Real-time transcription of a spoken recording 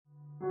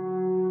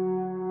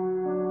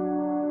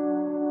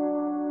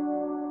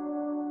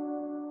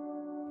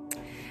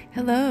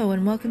Hello,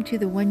 and welcome to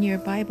the One Year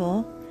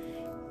Bible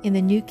in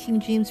the New King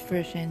James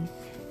Version.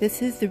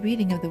 This is the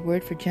reading of the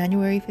Word for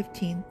January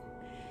 15th.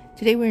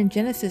 Today we're in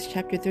Genesis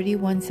chapter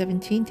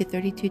 31:17 to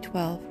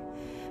 32:12.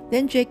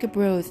 Then Jacob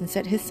rose and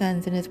set his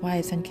sons and his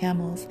wives on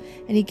camels,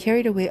 and he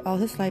carried away all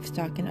his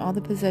livestock and all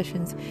the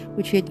possessions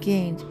which he had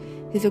gained,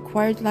 his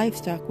acquired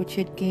livestock which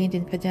he had gained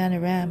in Padan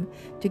Aram,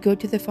 to go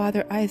to the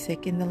father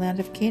Isaac in the land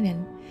of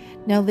Canaan.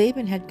 Now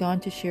Laban had gone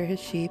to shear his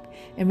sheep,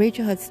 and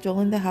Rachel had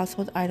stolen the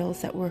household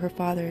idols that were her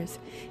father's.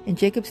 And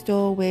Jacob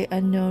stole away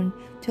unknown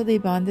to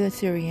Laban the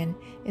Syrian,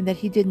 in that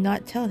he did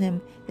not tell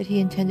him that he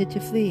intended to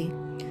flee.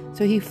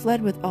 So he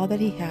fled with all that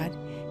he had.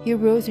 He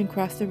arose and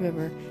crossed the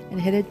river,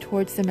 and headed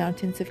towards the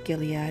mountains of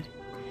Gilead.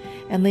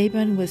 And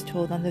Laban was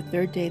told on the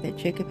third day that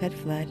Jacob had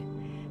fled.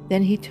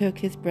 Then he took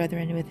his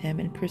brethren with him,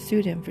 and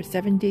pursued him for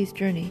 7 days'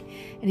 journey,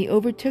 and he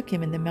overtook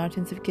him in the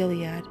mountains of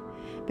Gilead.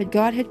 But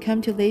God had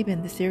come to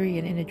Laban the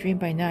Syrian in a dream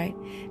by night,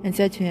 and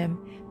said to him,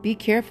 Be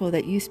careful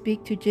that you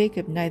speak to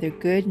Jacob neither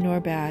good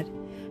nor bad.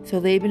 So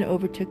Laban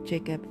overtook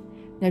Jacob.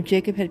 Now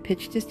Jacob had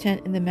pitched his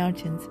tent in the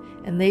mountains,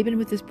 and Laban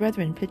with his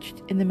brethren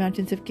pitched in the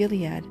mountains of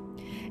Gilead.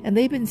 And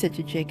Laban said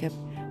to Jacob,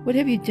 What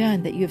have you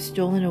done that you have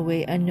stolen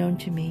away unknown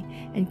to me,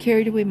 and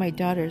carried away my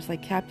daughters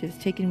like captives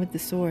taken with the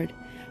sword?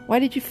 Why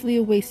did you flee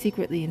away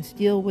secretly and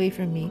steal away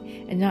from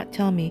me, and not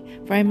tell me?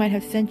 For I might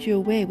have sent you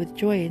away with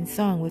joy and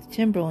song, with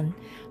timbrel and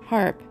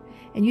harp.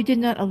 And you did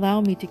not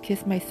allow me to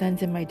kiss my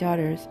sons and my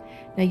daughters.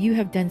 Now you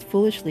have done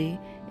foolishly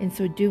in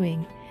so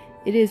doing.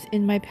 It is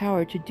in my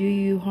power to do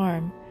you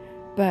harm.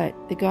 But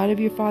the God of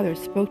your fathers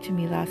spoke to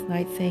me last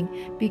night, saying,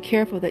 Be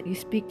careful that you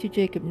speak to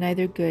Jacob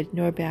neither good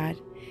nor bad.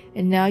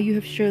 And now you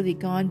have surely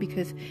gone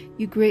because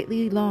you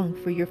greatly long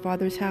for your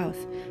father's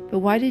house. But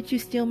why did you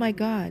steal my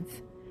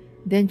gods?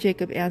 Then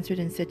Jacob answered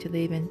and said to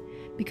Laban,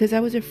 Because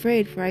I was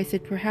afraid, for I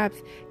said, Perhaps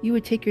you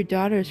would take your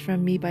daughters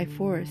from me by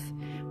force.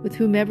 With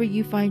whomever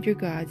you find your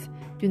gods,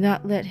 do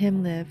not let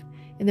him live.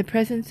 In the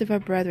presence of our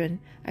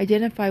brethren,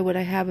 identify what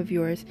I have of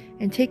yours,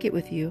 and take it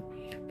with you.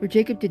 For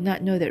Jacob did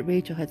not know that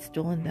Rachel had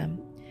stolen them.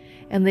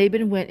 And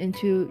Laban went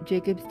into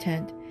Jacob's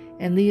tent,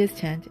 and Leah's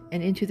tent,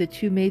 and into the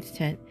 2 maids'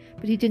 tent,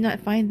 but he did not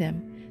find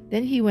them.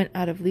 Then he went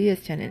out of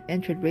Leah's tent and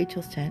entered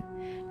Rachel's tent.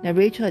 Now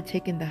Rachel had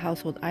taken the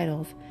household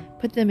idols,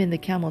 put them in the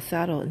camel's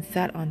saddle, and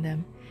sat on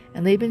them.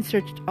 And Laban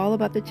searched all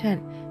about the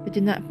tent, but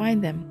did not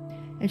find them.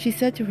 And she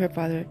said to her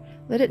father,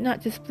 Let it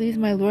not displease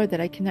my lord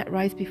that I cannot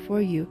rise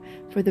before you,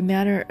 for the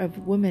manner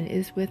of woman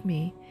is with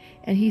me.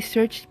 And he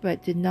searched,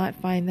 but did not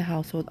find the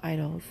household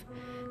idols.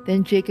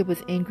 Then Jacob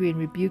was angry and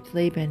rebuked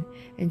Laban.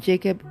 And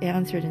Jacob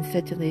answered and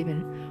said to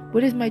Laban,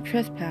 What is my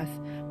trespass?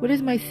 What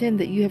is my sin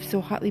that you have so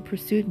hotly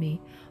pursued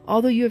me?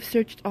 Although you have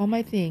searched all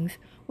my things,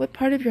 what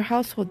part of your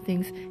household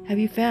things have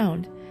you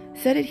found?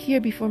 Set it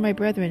here before my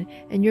brethren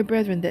and your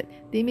brethren, that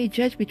they may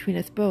judge between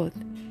us both.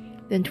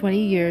 Then 20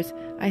 years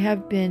I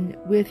have been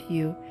with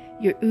you.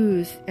 Your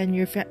ewes and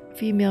your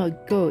female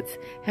goats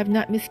have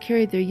not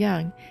miscarried their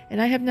young,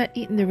 and I have not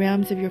eaten the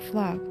rams of your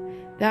flock.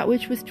 That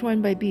which was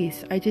torn by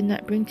beasts I did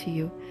not bring to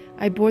you.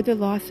 I bore the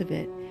loss of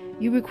it.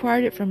 You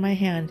required it from my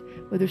hand,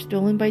 whether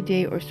stolen by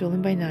day or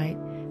stolen by night.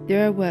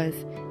 There I was.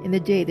 In the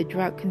day the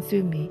drought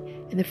consumed me,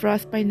 in the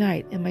frost by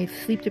night, and my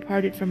sleep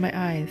departed from my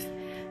eyes.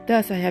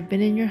 Thus I have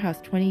been in your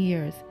house 20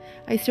 years.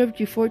 I served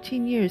you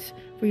 14 years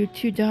for your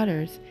 2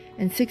 daughters,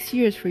 and 6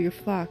 years for your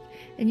flock,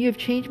 and you have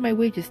changed my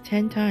wages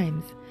 10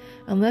 times.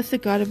 Unless the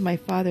God of my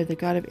father, the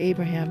God of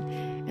Abraham,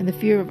 and the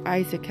fear of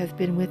Isaac has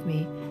been with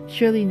me,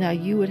 surely now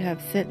you would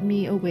have sent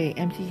me away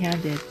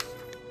empty-handed.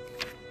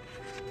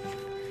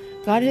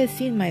 God has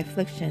seen my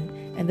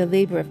affliction and the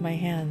labor of my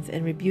hands,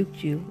 and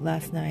rebuked you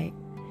last night.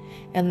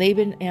 And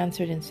Laban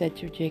answered and said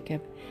to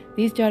Jacob,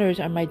 These daughters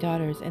are my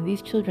daughters, and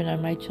these children are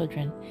my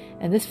children,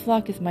 and this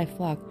flock is my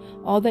flock.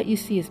 All that you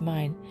see is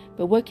mine.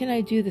 But what can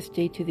I do this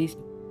day to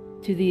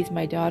these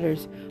my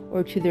daughters,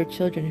 or to their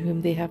children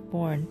whom they have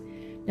borne?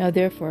 Now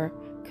therefore,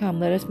 come,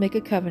 let us make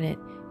a covenant,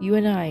 you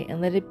and I, and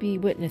let it be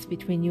witness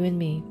between you and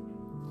me.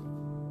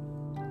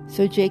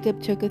 So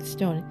Jacob took a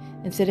stone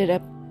and set it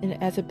up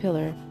as a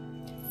pillar.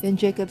 Then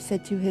Jacob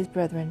said to his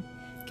brethren,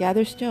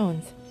 Gather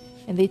stones.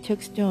 And they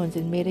took stones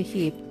and made a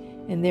heap,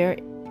 and there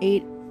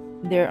ate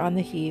there on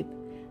the heap.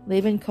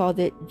 Laban called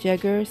it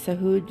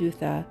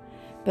Jegar-sahadutha,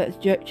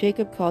 but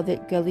Jacob called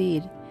it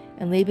Gilead.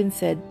 And Laban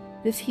said,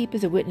 This heap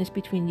is a witness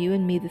between you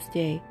and me this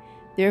day.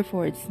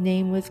 Therefore its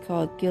name was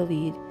called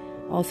Gilead,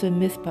 also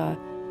Mizpah,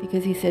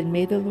 because he said,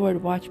 May the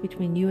Lord watch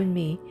between you and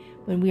me,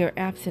 when we are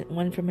absent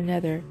one from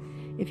another.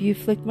 If you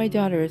afflict my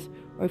daughters,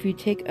 or if you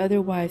take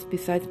other wives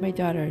besides my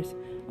daughters,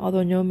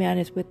 although no man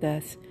is with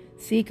us,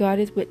 see, God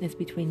is witness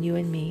between you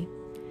and me.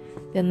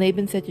 Then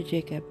Laban said to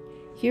Jacob,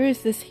 Here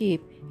is this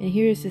heap, and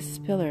here is this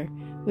pillar,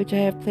 which I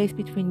have placed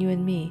between you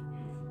and me.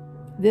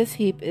 This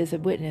heap is a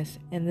witness,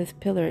 and this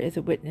pillar is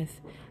a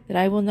witness, that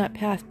I will not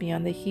pass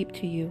beyond the heap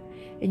to you,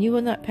 and you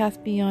will not pass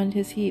beyond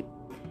this heap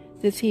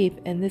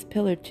and this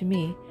pillar to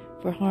me,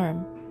 for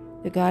harm.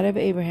 The God of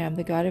Abraham,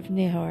 the God of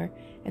Nahor,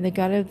 and the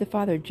God of the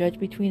father judge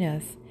between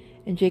us.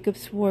 And Jacob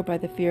swore by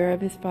the fear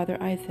of his father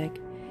Isaac.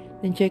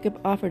 Then Jacob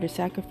offered a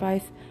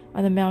sacrifice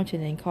on the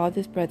mountain and called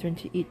his brethren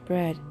to eat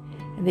bread.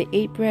 And they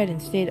ate bread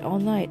and stayed all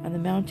night on the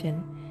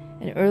mountain.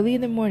 And early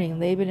in the morning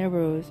Laban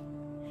arose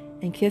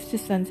and kissed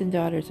his sons and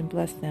daughters and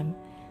blessed them.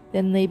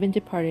 Then Laban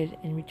departed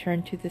and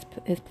returned to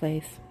his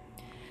place.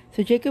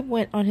 So Jacob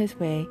went on his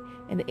way,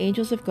 and the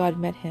angels of God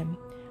met him.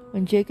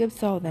 When Jacob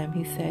saw them,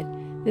 he said,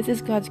 "This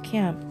is God's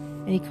camp,"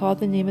 and he called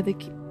the name of the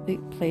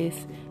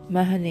place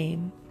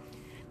Mahanaim.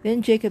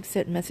 Then Jacob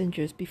sent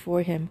messengers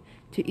before him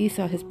to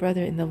Esau his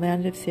brother in the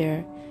land of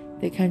Seir,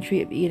 the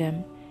country of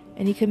Edom.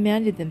 And he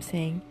commanded them,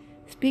 saying,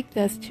 "Speak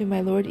thus to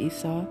my lord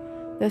Esau.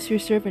 Thus your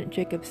servant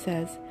Jacob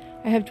says,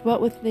 I have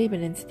dwelt with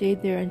Laban and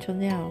stayed there until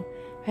now.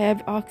 I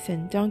have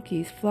oxen,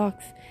 donkeys,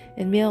 flocks,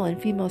 and male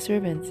and female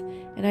servants,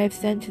 and I have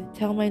sent to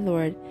tell my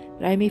lord,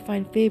 that I may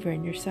find favor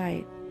in your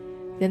sight."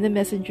 Then the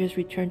messengers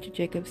returned to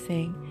Jacob,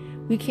 saying,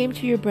 "We came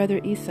to your brother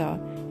Esau,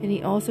 and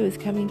he also is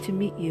coming to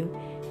meet you,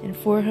 and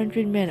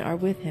 400 men are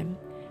with him."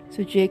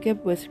 So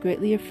Jacob was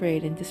greatly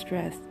afraid and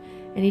distressed,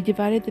 and he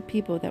divided the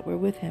people that were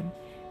with him,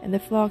 and the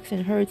flocks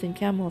and herds and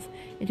camels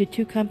into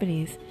 2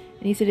 companies.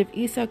 And he said, "If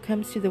Esau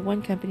comes to the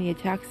one company and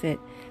attacks it,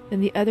 then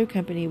the other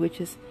company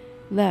which is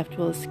left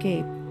will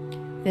escape."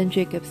 Then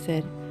Jacob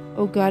said,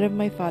 "O God of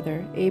my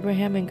father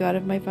Abraham and God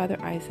of my father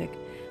Isaac,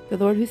 the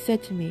Lord who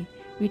said to me,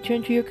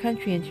 'Return to your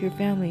country and to your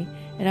family,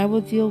 and I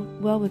will deal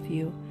well with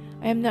you,'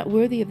 I am not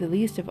worthy of the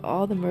least of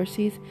all the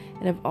mercies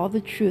and of all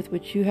the truth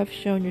which you have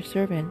shown your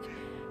servant.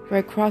 For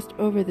I crossed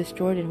over this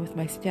Jordan with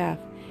my staff,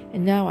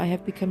 and now I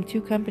have become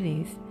 2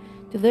 companies.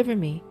 Deliver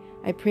me,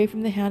 I pray,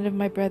 from the hand of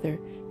my brother,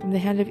 from the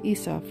hand of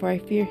Esau, for I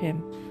fear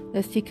him,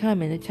 lest he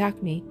come and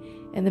attack me,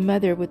 and the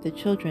mother with the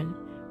children.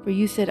 For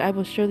you said, I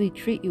will surely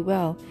treat you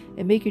well,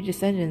 and make your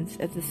descendants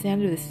as the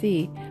sand of the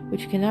sea,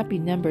 which cannot be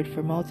numbered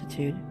for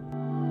multitude."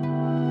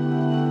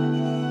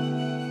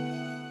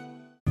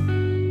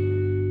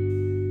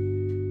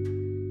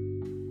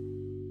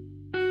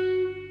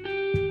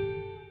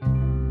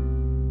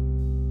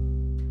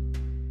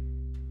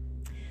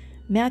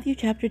 Matthew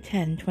chapter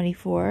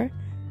 10:24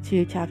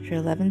 to chapter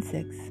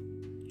 11:6.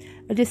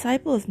 A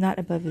disciple is not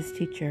above his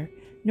teacher,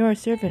 nor a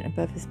servant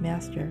above his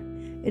master.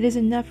 It is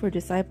enough for a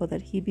disciple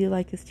that he be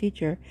like his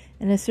teacher,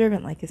 and a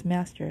servant like his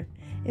master.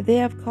 If they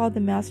have called the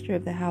master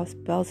of the house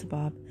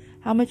Beelzebub,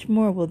 how much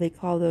more will they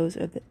call those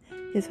of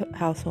his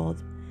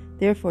household?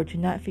 Therefore do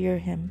not fear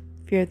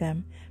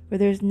them, for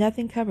there is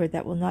nothing covered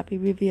that will not be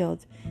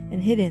revealed,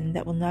 and hidden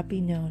that will not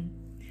be known.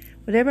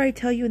 Whatever I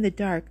tell you in the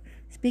dark,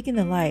 speak in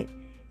the light,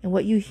 and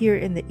what you hear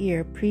in the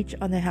ear, preach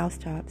on the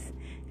housetops.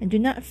 And do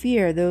not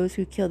fear those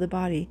who kill the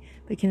body,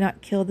 but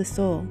cannot kill the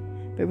soul,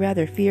 but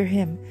rather fear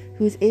him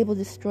who is able to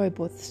destroy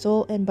both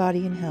soul and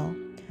body in hell.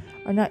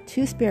 Are not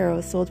 2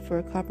 sparrows sold for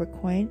a copper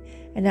coin,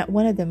 and not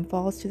one of them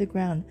falls to the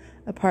ground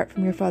apart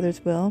from your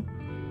Father's will?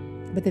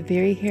 But the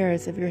very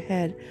hairs of your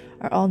head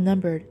are all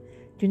numbered.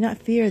 Do not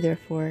fear,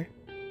 therefore.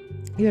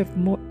 You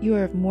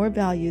are of more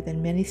value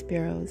than many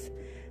sparrows.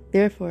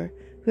 Therefore,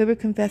 whoever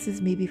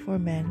confesses me before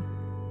men,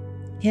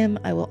 him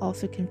I will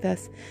also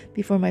confess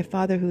before my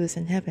Father who is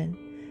in heaven.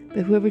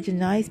 But whoever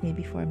denies me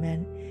before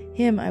men,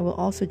 him I will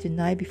also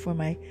deny before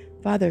my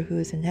Father who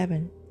is in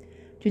heaven.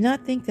 Do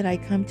not think that I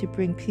come to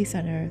bring peace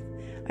on earth.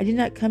 I did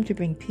not come to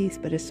bring peace,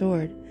 but a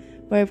sword.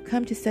 For I have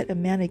come to set a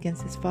man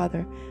against his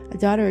father, a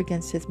daughter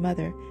against his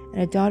mother,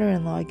 and a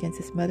daughter-in-law against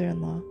his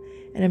mother-in-law.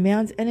 And a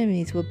man's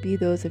enemies will be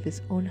those of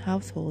his own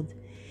household.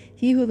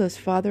 He who loves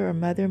father or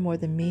mother more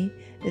than me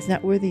is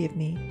not worthy of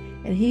me,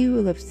 and he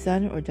who loves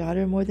son or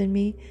daughter more than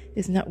me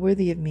is not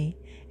worthy of me,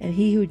 and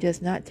he who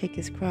does not take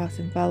his cross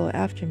and follow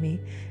after me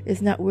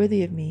is not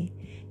worthy of me.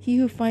 He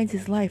who finds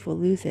his life will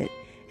lose it,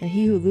 and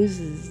he who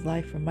loses his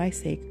life for my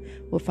sake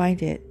will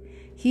find it.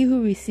 He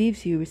who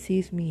receives you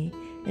receives me,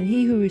 and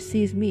he who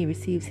receives me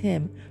receives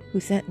him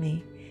who sent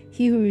me.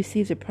 He who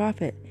receives a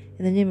prophet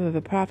in the name of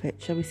a prophet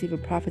shall receive a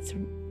prophet's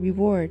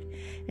reward,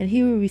 and he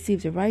who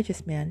receives a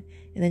righteous man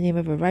in the name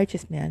of a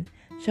righteous man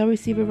shall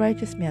receive a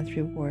righteous man's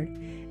reward.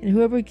 And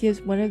whoever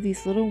gives one of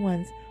these little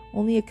ones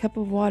only a cup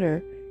of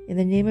water in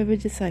the name of a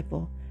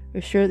disciple,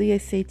 assuredly I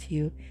say to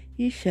you,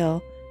 he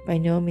shall by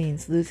no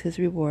means lose his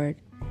reward.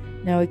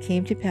 Now it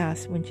came to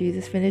pass, when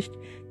Jesus finished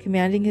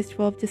commanding his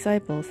 12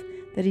 disciples,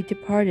 that he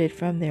departed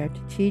from there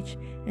to teach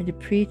and to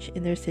preach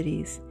in their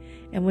cities.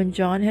 And when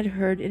John had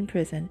heard in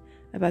prison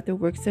about the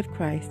works of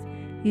Christ,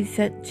 he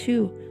sent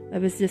 2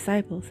 of his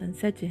disciples and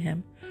said to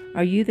him,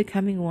 Are you the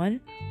coming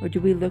one, or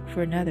do we look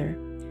for another?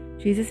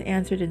 Jesus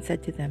answered and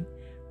said to them,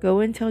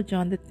 Go and tell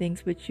John the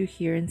things which you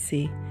hear and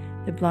see.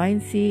 The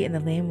blind see and the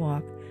lame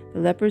walk, the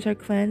lepers are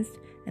cleansed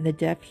and the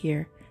deaf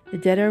hear, the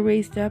dead are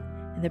raised up,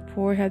 and the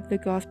poor have the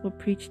gospel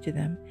preached to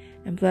them,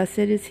 and blessed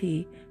is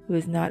he who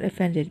is not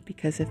offended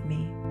because of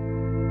me.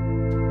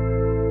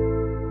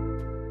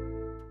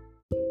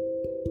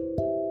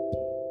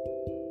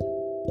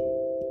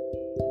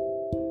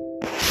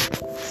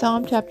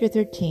 Psalm chapter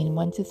 13,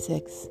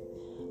 1-6.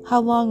 How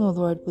long, O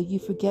Lord, will you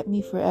forget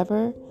me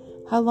forever?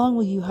 How long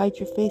will you hide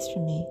your face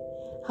from me?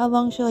 How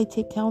long shall I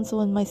take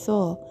counsel in my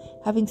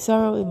soul, having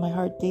sorrow in my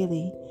heart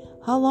daily?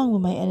 How long will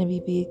my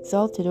enemy be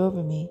exalted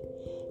over me?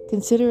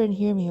 Consider and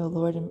hear me, O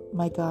Lord and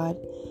my God.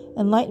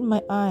 Enlighten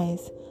my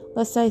eyes,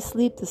 lest I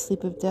sleep the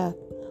sleep of death,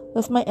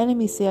 lest my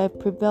enemies say I have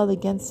prevailed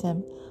against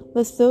him,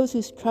 lest those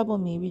who trouble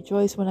me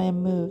rejoice when I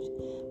am moved.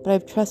 But I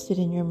have trusted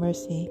in your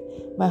mercy.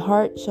 My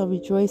heart shall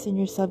rejoice in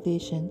your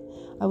salvation.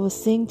 I will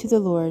sing to the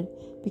Lord,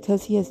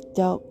 because he has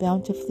dealt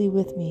bountifully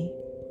with me.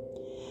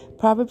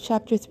 Proverbs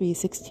chapter 3,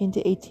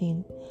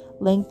 16-18.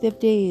 Length of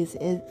days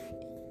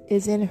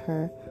is in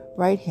her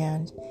right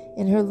hand,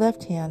 in her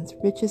left hand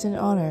riches and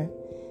honor.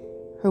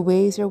 Her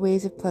ways are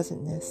ways of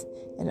pleasantness,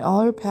 and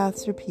all her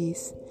paths are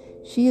peace.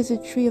 She is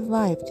a tree of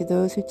life to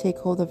those who take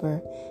hold of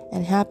her,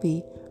 and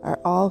happy are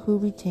all who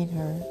retain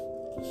her.